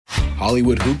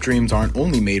Hollywood Hoop Dreams aren't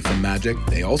only made from magic,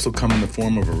 they also come in the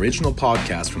form of original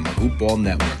podcasts from the Hoop Ball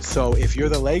Network. So if you're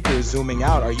the Lakers zooming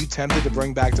out, are you tempted to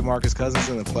bring back DeMarcus Cousins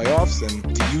in the playoffs?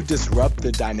 And do you disrupt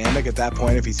the dynamic at that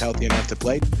point if he's healthy enough to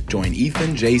play? Join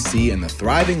Ethan, JC, and the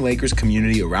thriving Lakers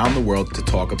community around the world to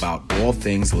talk about all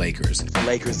things Lakers. The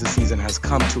Lakers this season has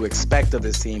come to expect of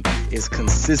this team is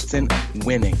consistent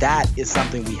winning. That is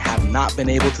something we have not been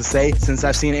able to say since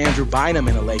I've seen Andrew Bynum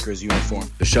in a Lakers uniform.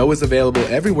 The show is available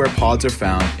everywhere pods are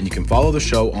found, and you can follow the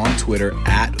show on Twitter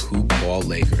at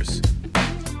HoopBallLakers.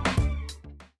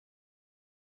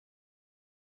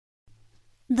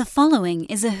 The following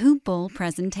is a Hoop Ball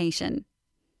presentation.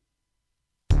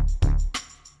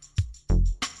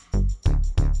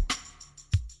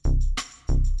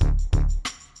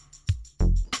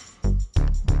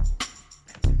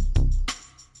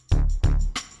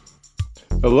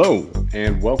 Hello,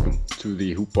 and welcome to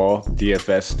the Hoop Ball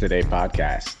DFS Today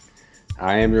podcast.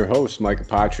 I am your host, Mike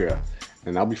Apotria,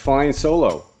 and I'll be flying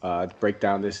solo to break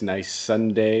down this nice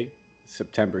Sunday,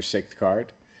 September 6th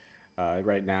card.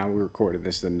 Right now, we recorded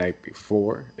this the night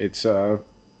before. It's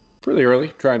pretty early,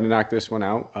 trying to knock this one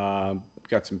out.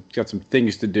 Got some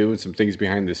things to do and some things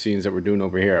behind the scenes that we're doing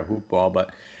over here at Hoop Ball,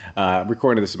 but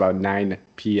recording this about 9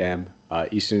 p.m.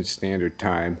 Eastern Standard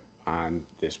Time on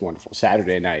this wonderful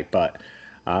Saturday night, but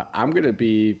I'm going to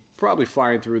be probably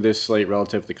flying through this slate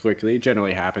relatively quickly. It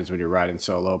generally happens when you're riding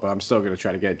solo, but I'm still going to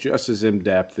try to get just as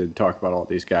in-depth and talk about all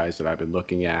these guys that I've been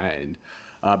looking at and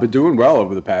been doing well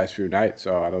over the past few nights.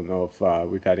 So I don't know if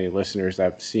we've had any listeners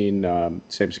that have seen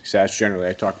same success. Generally,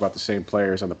 I talk about the same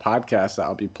players on the podcast that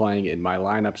I'll be playing in my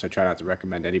lineups. I try not to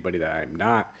recommend anybody that I'm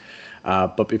not.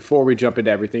 But before we jump into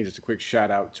everything, just a quick shout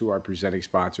out to our presenting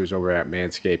sponsors over at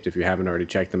Manscaped. If you haven't already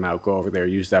checked them out, go over there,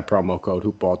 use that promo code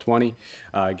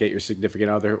HoopBall20, get your significant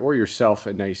other or yourself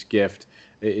a nice gift.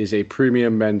 It is a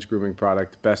premium men's grooming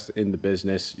product, best in the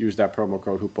business. Use that promo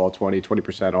code HoopBall20,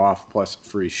 20% off plus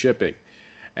free shipping.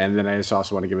 And then I just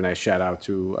also want to give a nice shout out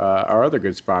to our other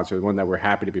good sponsor, the one that we're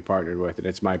happy to be partnered with, and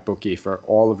it's MyBookie. For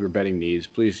all of your betting needs,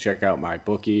 please check out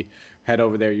MyBookie. Head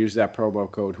over there, use that promo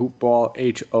code HoopBall,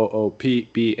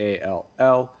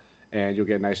 HOOPBALL, and you'll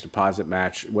get a nice deposit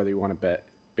match, whether you want to bet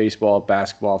baseball,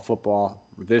 basketball, football.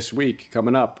 This week,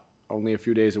 coming up, only a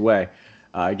few days away,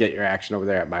 get your action over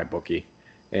there at MyBookie.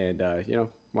 And,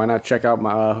 why not check out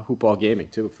my Hoop Ball Gaming,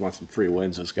 too, if you want some free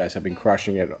wins. Those guys have been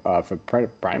crushing it for probably,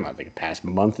 I think, the past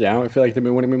month now. I feel like they've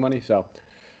been winning me money. So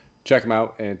check them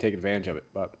out and take advantage of it.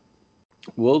 But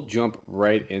we'll jump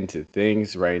right into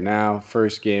things right now.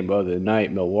 First game of the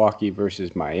night, Milwaukee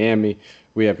versus Miami.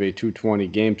 We have a 220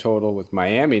 game total, with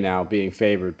Miami now being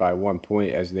favored by 1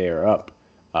 point as they are up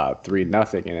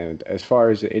 3-0. And as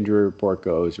far as the injury report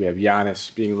goes, we have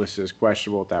Giannis being listed as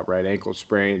questionable with that right ankle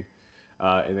sprain.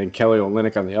 And then Kelly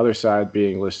Olynyk on the other side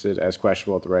being listed as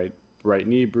questionable with the right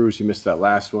knee bruise. He missed that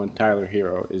last one. Tyler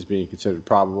Hero is being considered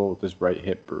probable with his right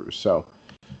hip bruise. So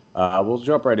we'll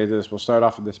jump right into this. We'll start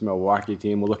off with this Milwaukee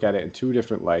team. We'll look at it in two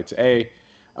different lights. I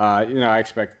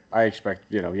expect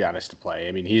Giannis to play.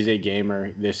 I mean, he's a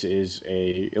gamer. This is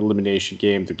a elimination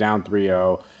game. They're down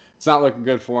 3-0. It's not looking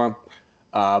good for him.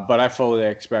 But I fully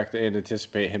expect and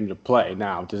anticipate him to play.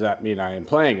 Now, does that mean I am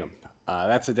playing him?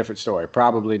 That's a different story.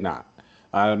 Probably not.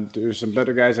 There's some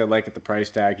better guys I like at the price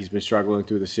tag. He's been struggling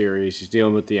through the series. He's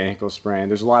dealing with the ankle sprain.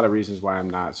 There's a lot of reasons why I'm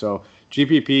not. So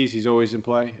GPPs, he's always in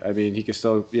play. I mean, he can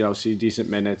still, see decent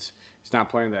minutes. He's not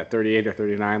playing that 38 or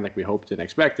 39 like we hoped and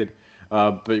expected.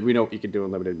 But we know what he can do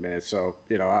in limited minutes. So,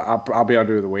 I'll be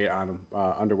underweight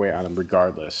on him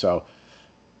regardless. So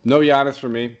no Giannis for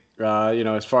me.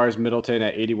 As far as Middleton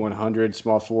at 8,100,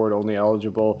 small forward only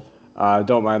eligible.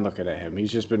 Don't mind looking at him.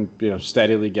 He's just been,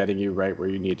 steadily getting you right where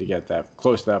you need to get that,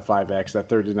 close to that 5X, that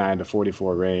 39 to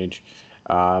 44 range.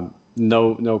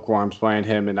 No qualms playing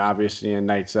him, and obviously in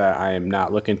nights that I am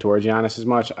not looking towards Giannis as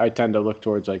much, I tend to look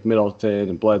towards like Middleton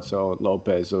and Bledsoe and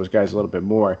Lopez, those guys a little bit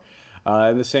more.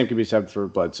 And the same can be said for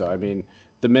Bledsoe. I mean,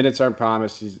 the minutes aren't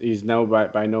promised. He's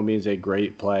by no means a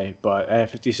great play, but at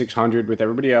 5,600 with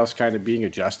everybody else kind of being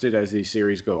adjusted as these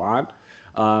series go on,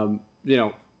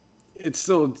 it's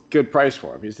still a good price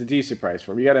for him. It's a decent price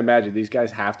for him. You got to imagine these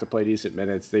guys have to play decent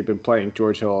minutes. They've been playing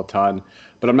George Hill a ton,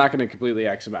 but I'm not going to completely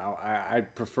X him out. I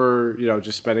prefer,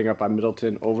 just spending up on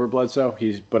Middleton over Bledsoe.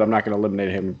 But I'm not going to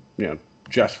eliminate him,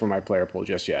 just for my player pool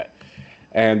just yet.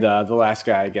 And the last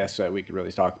guy, I guess, that we could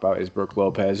really talk about is Brook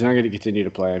Lopez. And I'm going to continue to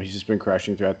play him. He's just been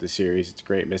crushing throughout the series. It's a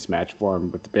great mismatch for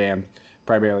him with the Bam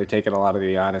primarily taking a lot of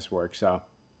the honest work. So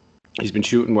he's been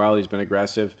shooting well. He's been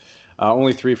aggressive.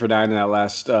 Only 3 for 9 in that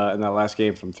last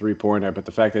game from 3-pointer, but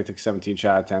the fact that he took 17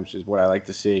 shot attempts is what I like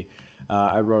to see.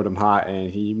 I rode him hot, and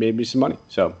he made me some money.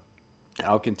 So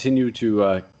I'll continue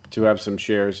to have some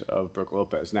shares of Brook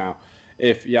Lopez. Now,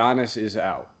 if Giannis is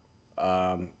out,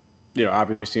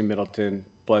 obviously Middleton,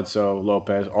 Bledsoe,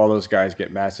 Lopez, all those guys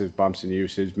get massive bumps in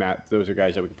usage. Those are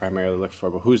guys that we can primarily look for.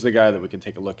 But who's the guy that we can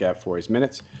take a look at for his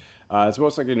minutes? It's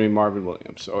most likely going to be Marvin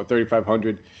Williams. So at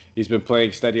 3,500, he's been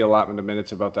playing steady allotment of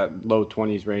minutes, about that low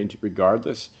 20s range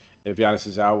regardless. If Giannis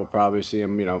is out, we'll probably see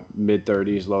him, mid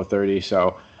 30s, low 30s.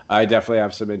 So I definitely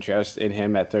have some interest in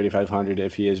him at 3,500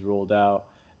 if he is ruled out.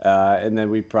 And then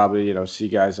we probably, see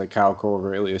guys like Kyle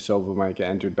Korver, Ilyasova might get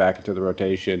entered back into the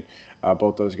rotation.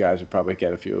 Both those guys would probably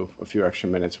get a few extra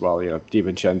minutes, while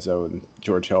DiVincenzo and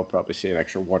George Hill probably see an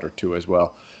extra 1 or 2 as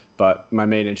well. But my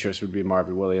main interest would be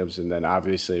Marvin Williams, and then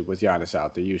obviously with Giannis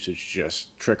out, the usage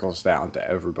just trickles down to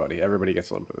everybody. Everybody gets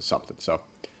a little bit of something. So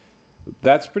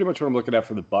that's pretty much what I'm looking at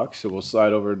for the Bucks. So we'll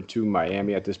slide over to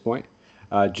Miami at this point.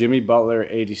 Jimmy Butler,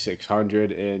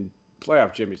 8,600, and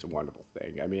playoff Jimmy's a wonderful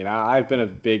thing. I mean, I've been a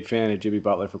big fan of Jimmy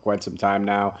Butler for quite some time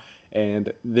now,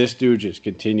 and this dude just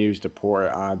continues to pour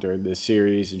it on during this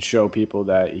series and show people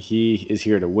that he is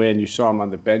here to win. You saw him on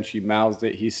the bench; he mouthed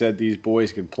it. He said these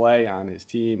boys can play on his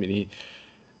team, and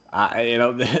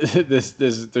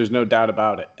there's no doubt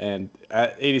about it. And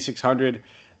at 8,600,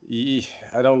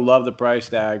 I don't love the price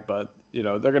tag, but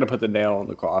they're going to put the nail in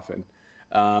the coffin.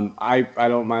 I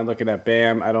don't mind looking at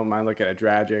Bam. I don't mind looking at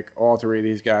Dragic. All three of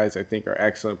these guys I think are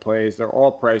excellent plays. They're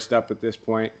all priced up at this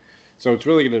point. So it's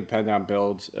really going to depend on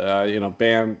builds.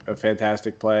 Bam, a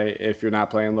fantastic play. If you're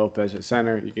not playing Lopez at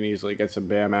center, you can easily get some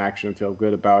Bam action and feel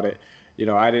good about it.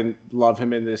 I didn't love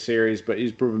him in this series, but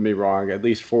he's proven me wrong. At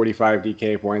least 45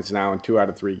 DK points now in 2 out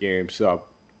of 3 games. So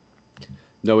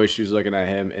no issues looking at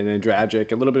him. And then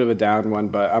Dragic, a little bit of a down one,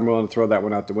 but I'm willing to throw that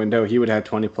one out the window. He would have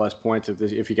 20-plus points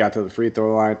if he got to the free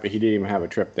throw line, but he didn't even have a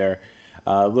trip there.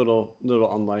 Little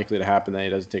unlikely to happen that he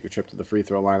doesn't take a trip to the free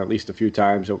throw line at least a few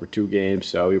times over 2 games.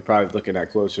 So you're probably looking at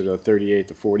closer to a 38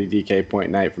 to 40 DK point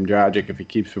night from Dragic if he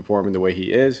keeps performing the way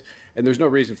he is. And there's no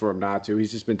reason for him not to.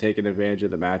 He's just been taking advantage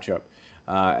of the matchup.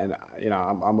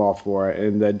 I'm all for it.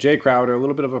 And Jay Crowder, a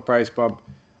little bit of a price bump.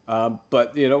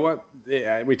 But you know what?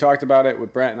 We talked about it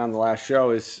with Brenton on the last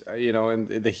show and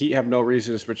the Heat have no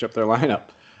reason to switch up their lineup.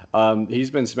 He's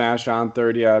been smashed on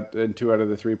 30 in 2 out of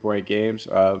the 3-point games.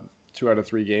 2 out of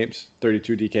 3 games,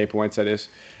 32 DK points, that is.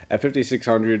 At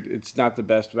 5,600, it's not the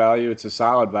best value. It's a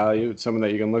solid value. It's someone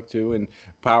that you can look to, and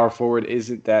power forward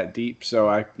isn't that deep. So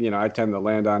I tend to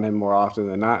land on him more often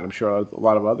than not, and I'm sure a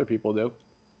lot of other people do.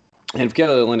 And if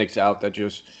Kelly Olynyk's out, that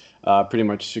just pretty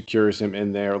much secures him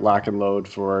in there, lock and load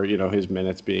for, his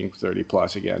minutes being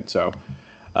 30-plus again. So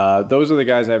those are the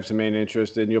guys I have some main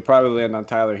interest in. You'll probably land on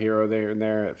Tyler Hero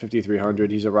there at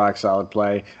 5,300. He's a rock-solid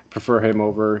play. Prefer him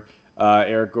over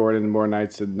Eric Gordon more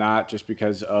nights than not, just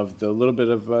because of the little bit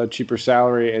of cheaper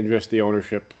salary and just the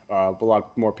ownership. A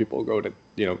lot more people go to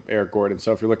Eric Gordon.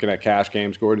 So if you're looking at cash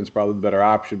games, Gordon's probably the better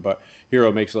option, but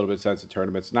Hero makes a little bit of sense in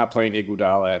tournaments. Not playing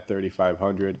Iguodala at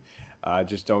 3,500.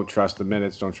 Just don't trust the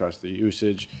minutes, don't trust the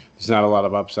usage. There's not a lot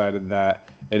of upside in that.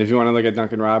 And if you want to look at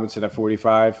Duncan Robinson at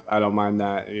 45, I don't mind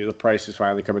that. The price is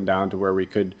finally coming down to where we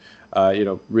could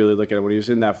really look at it when he was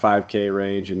in that 5K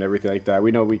range and everything like that.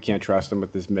 We know we can't trust him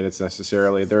with his minutes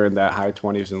necessarily. They're in that high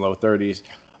 20s and low 30s.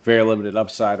 Very limited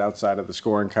upside outside of the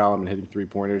scoring column and hitting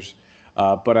 3-pointers.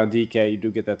 But on DK, you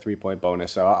do get that 3-point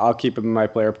bonus. So I'll keep him in my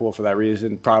player pool for that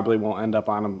reason. Probably won't end up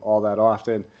on him all that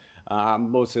often. I'm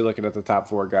mostly looking at the top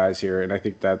 4 guys here, and I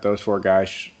think that those 4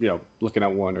 guys, looking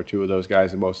at 1 or 2 of those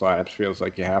guys in most lineups feels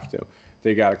like you have to.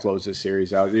 They got to close this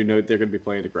series out. They're going to be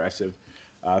playing aggressive.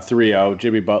 3-0.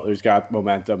 Jimmy Butler's got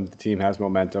momentum. The team has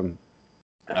momentum.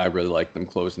 I really like them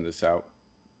closing this out.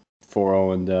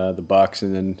 4-0 and the Bucks,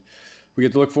 and then we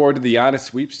get to look forward to the Giannis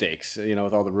sweepstakes.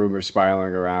 With all the rumors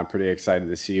spiraling around, pretty excited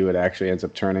to see what actually ends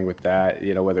up turning with that.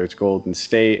 Whether it's Golden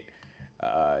State,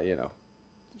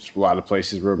 there's a lot of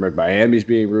places rumored. Miami's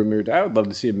being rumored. I would love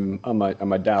to see him on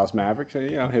my Dallas Mavericks.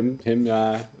 Him,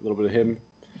 a little bit of him.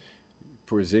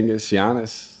 Porzingis,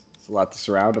 Giannis. It's a lot to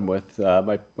surround him with.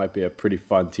 Might be a pretty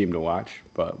fun team to watch,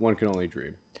 but one can only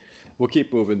dream. We'll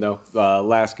keep moving though.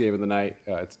 Last game of the night.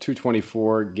 It's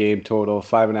 224 game total,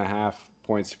 5.5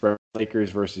 point spread. Lakers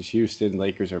versus Houston.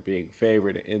 Lakers are being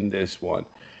favored in this one.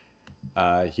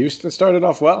 Houston started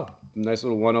off well. Nice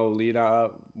little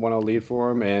 1-0 lead for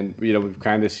them, and we've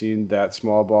kind of seen that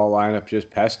small ball lineup just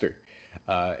pester.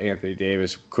 Anthony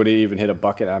Davis couldn't even hit a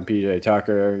bucket on PJ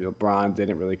Tucker. LeBron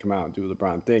didn't really come out and do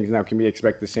LeBron things. Now, can we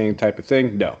expect the same type of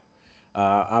thing? No.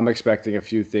 I'm expecting a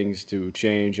few things to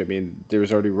change. I mean,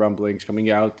 there's already rumblings coming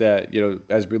out that,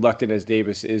 as reluctant as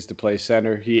Davis is to play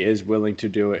center, he is willing to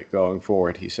do it going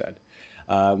forward, he said.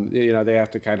 They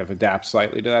have to kind of adapt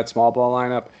slightly to that small ball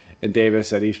lineup. And Davis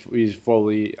said he's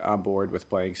fully on board with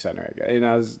playing center. And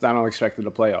I don't expect him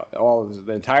to play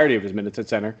the entirety of his minutes at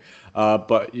center,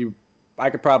 but I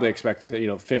could probably expect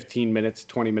 15 minutes,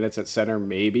 20 minutes at center,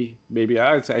 maybe.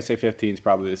 I say 15 is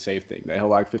probably the safe thing. He'll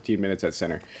like 15 minutes at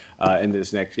center in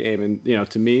this next game, and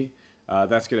to me,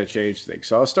 that's going to change things.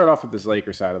 So I'll start off with this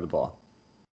Lakers side of the ball.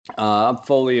 I'm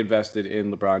fully invested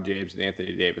in LeBron James and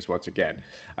Anthony Davis once again.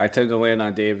 I tend to land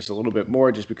on Davis a little bit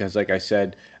more just because, like I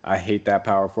said, I hate that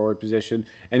power forward position.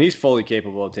 And he's fully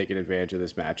capable of taking advantage of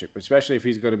this matchup, especially if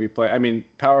he's going to be playing. I mean,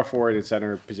 power forward and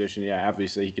center position, yeah,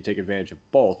 obviously he could take advantage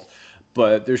of both.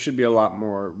 But there should be a lot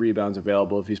more rebounds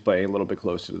available if he's playing a little bit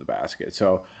closer to the basket.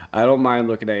 So I don't mind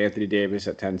looking at Anthony Davis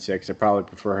at 10-6. I probably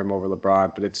prefer him over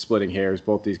LeBron, but it's splitting hairs.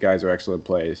 Both these guys are excellent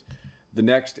plays. The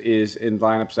next is in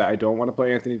lineups that I don't want to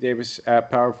play Anthony Davis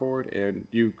at power forward, and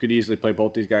you could easily play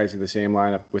both these guys in the same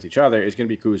lineup with each other, is going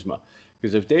to be Kuzma.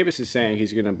 Because if Davis is saying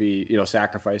he's going to be,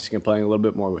 sacrificing and playing a little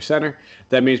bit more with center,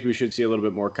 that means we should see a little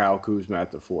bit more Kyle Kuzma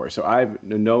at the 4. So I have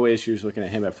no issues looking at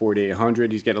him at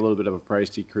 4,800. He's getting a little bit of a price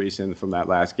decrease from that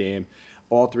last game.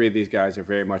 All three of these guys are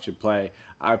very much in play.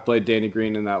 I played Danny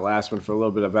Green in that last one for a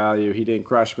little bit of value. He didn't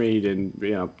crush me. He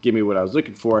didn't, give me what I was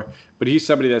looking for. But he's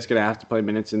somebody that's going to have to play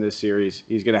minutes in this series.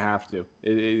 He's going to have to.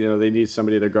 They need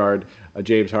somebody to guard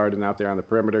James Harden out there on the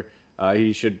perimeter.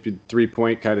 He should be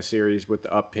 3-point kind of series with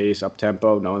the up pace, up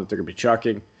tempo, knowing that they're going to be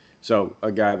chucking. So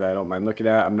a guy that I don't mind looking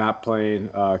at. I'm not playing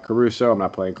Caruso. I'm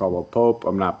not playing Caldwell Pope.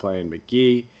 I'm not playing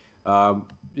McGee.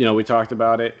 We talked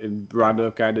about it, and Rondo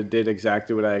kind of did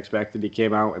exactly what I expected. He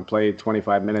came out and played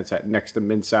 25 minutes at next to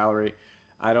min salary.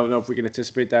 I don't know if we can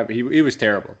anticipate that, but he was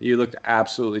terrible. He looked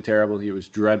absolutely terrible. He was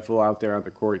dreadful out there on the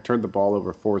court. He turned the ball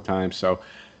over 4 times. So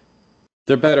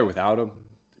they're better without him.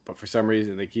 But for some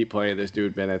reason, they keep playing this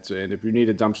dude minutes. And if you need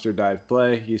a dumpster dive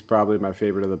play, he's probably my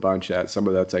favorite of the bunch at some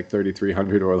of that's like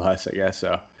 3,300 or less, I guess.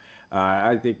 So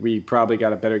I think we probably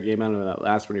got a better game out of that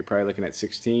last one. You're probably looking at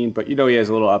 16. But he has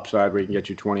a little upside where he can get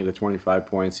you 20 to 25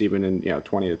 points, even in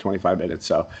 20 to 25 minutes.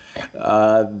 So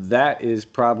that is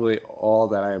probably all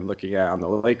that I am looking at on the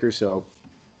Lakers. So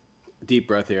deep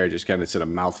breath here. I just kind of said a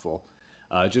mouthful.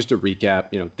 Just to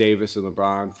recap, Davis and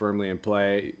LeBron firmly in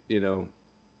play.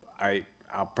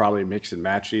 I'll probably mix and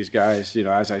match these guys.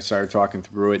 As I started talking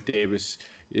through it, Davis,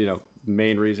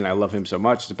 main reason I love him so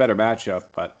much, it's a better matchup,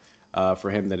 but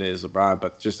for him than it is LeBron.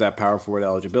 But just that power forward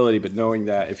eligibility. But knowing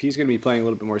that if he's going to be playing a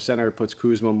little bit more center, it puts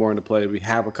Kuzma more into play. We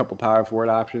have a couple power forward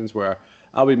options where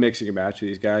I'll be mixing and matching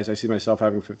these guys. I see myself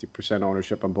having 50%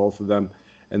 ownership on both of them,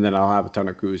 and then I'll have a ton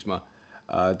of Kuzma.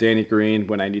 Danny Green,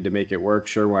 when I need to make it work,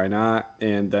 sure, why not?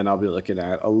 And then I'll be looking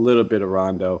at a little bit of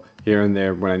Rondo here and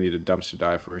there when I need a dumpster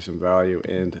dive for some value,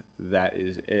 and that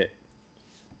is it.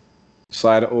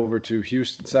 Slide over to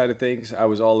Houston side of things. I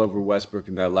was all over Westbrook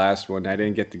in that last one. I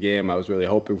didn't get the game I was really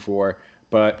hoping for,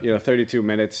 but 32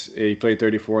 minutes. He played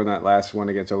 34 in that last one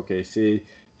against OKC.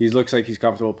 He looks like he's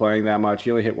comfortable playing that much.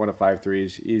 He only hit 1 of 5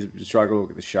 threes. He's struggling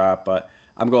with the shot, but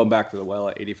I'm going back to the well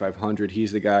at 8,500.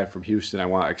 He's the guy from Houston I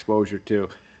want exposure to.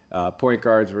 Point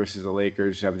guards versus the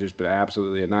Lakers have just been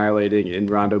absolutely annihilating, and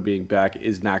Rondo being back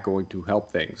is not going to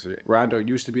help things. Rondo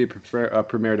used to be a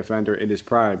premier defender in his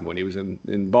prime when he was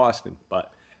in Boston,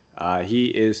 but he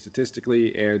is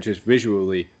statistically and just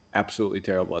visually absolutely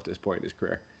terrible at this point in his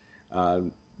career.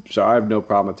 So I have no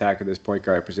problem attacking this point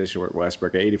guard position with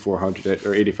Westbrook at 8,400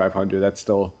 or 8,500. That's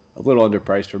still a little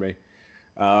underpriced for me.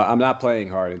 I'm not playing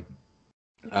Harden.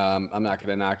 I'm not going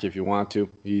to knock you if you want to.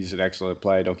 He's an excellent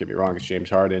play. Don't get me wrong, it's James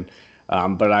Harden.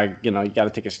 But you got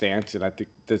to take a stance. And I think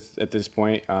at this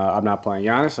point, I'm not playing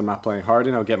Giannis. I'm not playing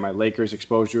Harden. I'll get my Lakers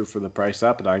exposure for the price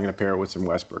up, and I'm going to pair it with some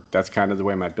Westbrook. That's kind of the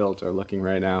way my builds are looking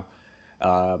right now.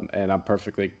 And I'm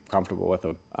perfectly comfortable with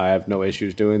them. I have no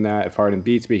issues doing that. If Harden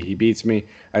beats me, he beats me.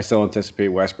 I still anticipate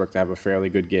Westbrook to have a fairly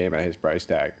good game at his price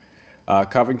tag.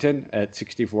 Covington at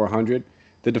 6,400.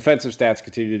 The defensive stats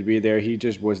continue to be there. He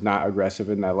just was not aggressive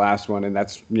in that last one, and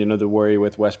that's the worry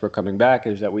with Westbrook coming back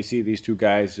is that we see these two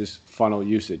guys just funnel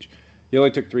usage. He only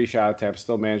took 3 shot attempts,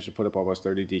 still managed to put up almost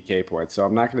 30 DK points. So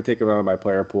I'm not going to take him out of my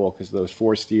player pool because those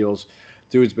 4 steals.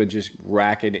 Dude's been just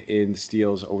racking in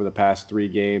steals over the past 3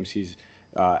 games. He's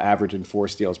averaging 4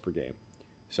 steals per game.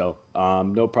 So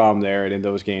no problem there. And in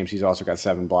those games, he's also got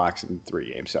 7 blocks in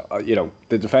 3 games. So,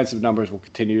 the defensive numbers will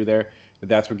continue there. But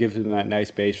that's what gives him that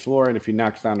nice base floor. And if he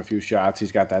knocks down a few shots,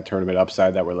 he's got that tournament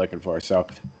upside that we're looking for. So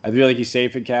I feel like he's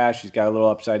safe in cash. He's got a little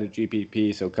upside at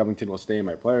GPP. So Covington will stay in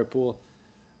my player pool.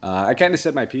 I kind of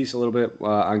said my piece a little bit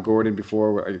on Gordon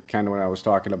before, kind of when I was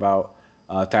talking about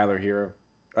Tyler Hero.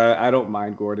 I don't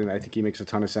mind Gordon. I think he makes a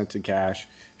ton of sense in cash.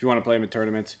 If you want to play him in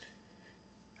tournaments,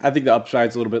 I think the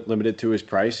upside's a little bit limited to his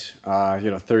price. 30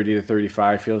 to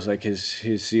 35 feels like his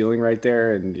ceiling right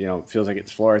there, and feels like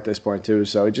it's floor at this point too.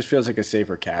 So it just feels like a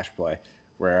safer cash play.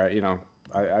 Where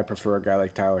I prefer a guy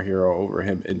like Tyler Hero over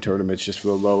him in tournaments just for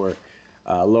the lower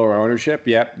ownership.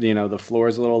 Yep, the floor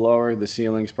is a little lower. The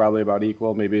ceiling's probably about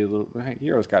equal. Maybe a little.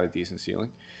 Hero's got a decent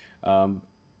ceiling,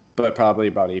 but probably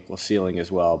about equal ceiling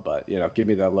as well. But give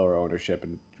me that lower ownership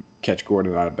and catch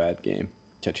Gordon on a bad game.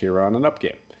 Catch Hero on an up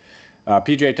game.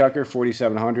 PJ Tucker,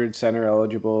 4,700, center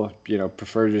eligible.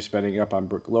 Prefer just spending up on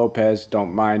Brook Lopez.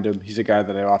 Don't mind him. He's a guy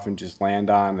that I often just land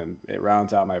on, and it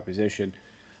rounds out my position.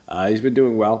 He's been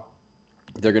doing well.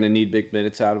 They're going to need big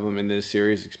minutes out of him in this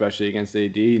series, especially against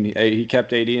AD. And he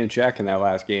kept AD in check in that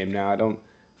last game. Now, I don't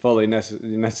fully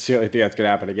necessarily think that's going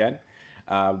to happen again,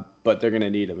 but they're going to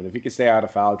need him. And if he can stay out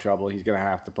of foul trouble, he's going to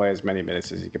have to play as many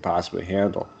minutes as he could possibly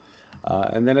handle.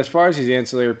 And then as far as these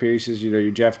ancillary pieces, your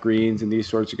Jeff Greens and these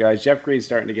sorts of guys, Jeff Green's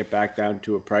starting to get back down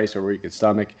to a price where he could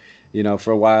stomach.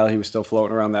 For a while he was still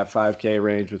floating around that 5K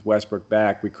range with Westbrook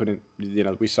back. We couldn't,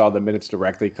 we saw the minutes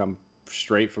directly come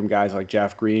straight from guys like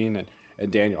Jeff Green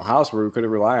and Daniel House where we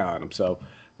couldn't rely on him. So,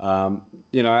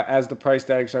 as the price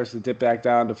tag starts to dip back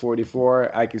down to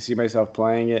 44, I can see myself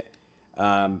playing it.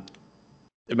 Am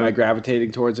I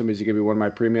gravitating towards him? Is he going to be one of my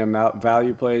premium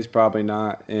value plays? Probably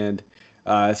not. And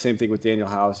same thing with Daniel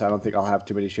House. I don't think I'll have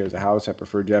too many shares of House. I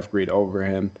prefer Jeff Green over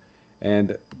him.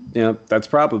 And, that's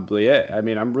probably it. I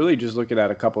mean, I'm really just looking at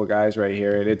a couple of guys right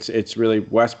here, and it's really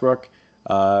Westbrook,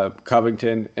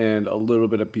 Covington, and a little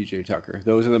bit of PJ Tucker.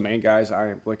 Those are the main guys I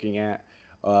am looking at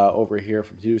over here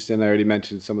from Houston. I already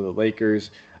mentioned some of the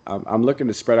Lakers. I'm looking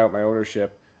to spread out my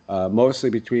ownership mostly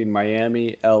between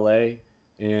Miami, LA,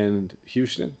 and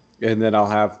Houston. And then I'll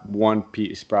have one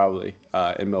piece probably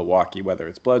in Milwaukee, whether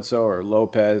it's Bledsoe or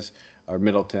Lopez or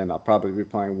Middleton. I'll probably be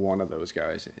playing one of those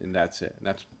guys, and that's it. And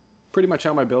that's pretty much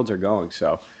how my builds are going.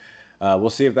 So we'll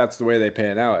see if that's the way they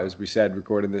pan out. As we said,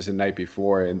 recording this the night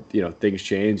before, and things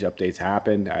change, updates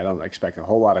happen. I don't expect a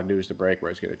whole lot of news to break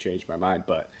where it's going to change my mind,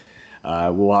 but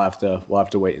we'll have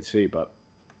to wait and see. But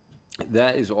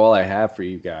that is all I have for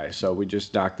you guys. So we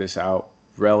just knocked this out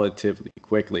relatively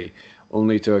quickly.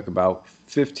 Only took about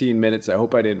 15 minutes. I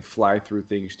hope I didn't fly through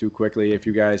things too quickly. If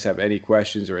you guys have any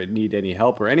questions or need any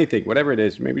help or anything, whatever it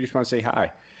is, maybe you just want to say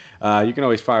hi. You can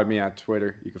always find me on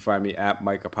Twitter. You can find me at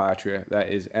Mike Apotria. That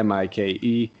is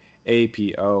MikeApotria.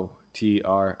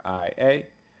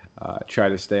 Try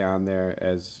to stay on there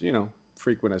as,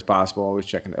 frequent as possible, always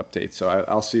checking the updates. So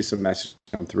I'll see some messages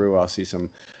come through. I'll see some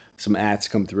ads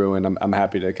come through, and I'm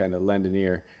happy to kind of lend an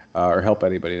ear or help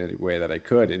anybody in any way that I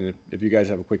could. And if you guys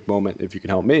have a quick moment, if you can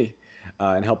help me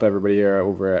and help everybody here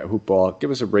over at Hoopball, give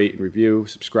us a rate and review,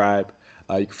 subscribe.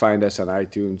 You can find us on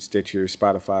iTunes, Stitcher,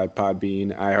 Spotify,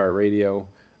 Podbean, iHeartRadio,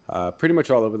 pretty much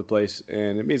all over the place.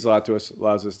 And it means a lot to us. It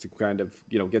allows us to kind of,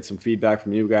 get some feedback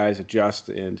from you guys, adjust,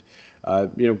 and,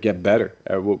 get better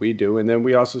at what we do. And then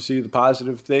we also see the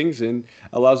positive things and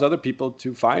allows other people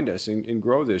to find us and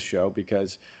grow this show,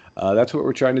 because that's what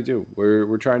we're trying to do.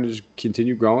 We're trying to just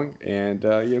continue growing and,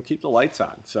 keep the lights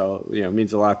on. So, it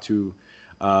means a lot to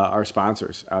our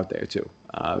sponsors out there too,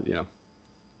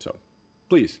 so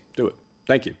please do it.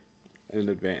 Thank you in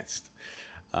advance.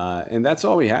 And that's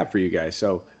all we have for you guys.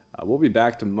 So we'll be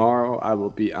back tomorrow. I will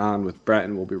be on with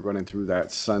Brenton. We'll be running through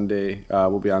that Sunday.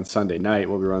 We'll be on Sunday night.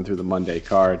 We'll be running through the Monday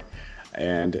card,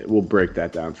 and we'll break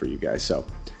that down for you guys. So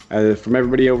from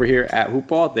everybody over here at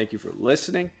Hoopball, thank you for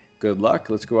listening. Good luck.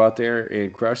 Let's go out there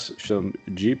and crush some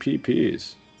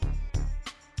GPPs.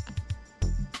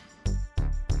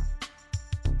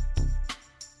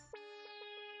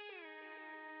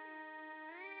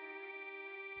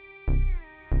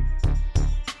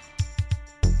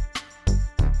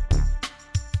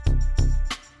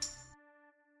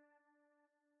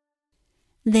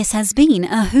 This has been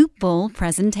a Hoopball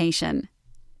presentation.